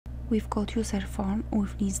we've got user form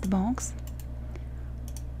with list box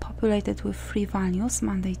populated with 3 values: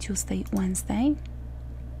 Monday, Tuesday, Wednesday.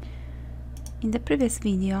 In the previous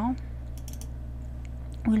video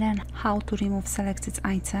we learned how to remove selected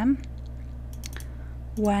item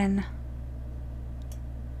when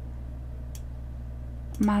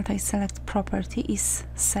multi-select property is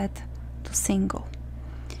set to single.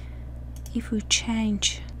 If we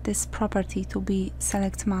change this property to be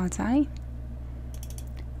select multi,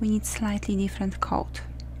 we need slightly different code.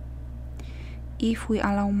 If we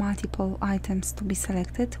allow multiple items to be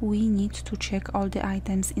selected, we need to check all the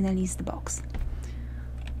items in a list box.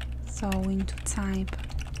 So we need to type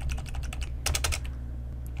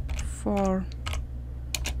for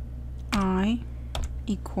I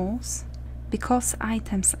equals, because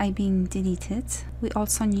items are being deleted, we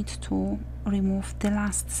also need to remove the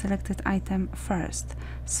last selected item first,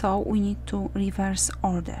 so we need to reverse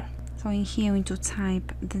order. So in here we need to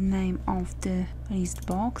type the name of the list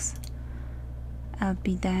box,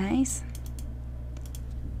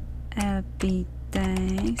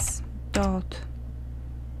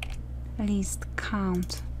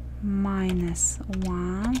 lbDays.ListCount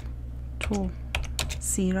 -1 to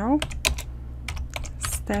 0,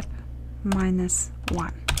 step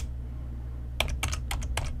 -1.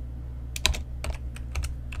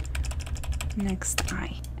 Next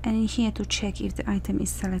I. And in here, to check if the item is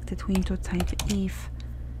selected, we need to type if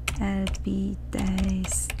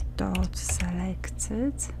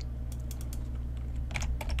lbDays.Selected,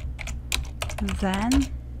 then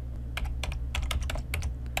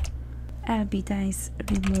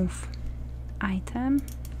lbDays.RemoveItem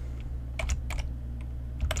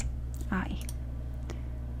I.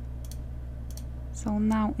 So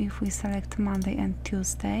now if we select Monday and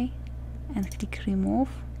Tuesday and click remove,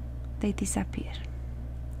 they disappear.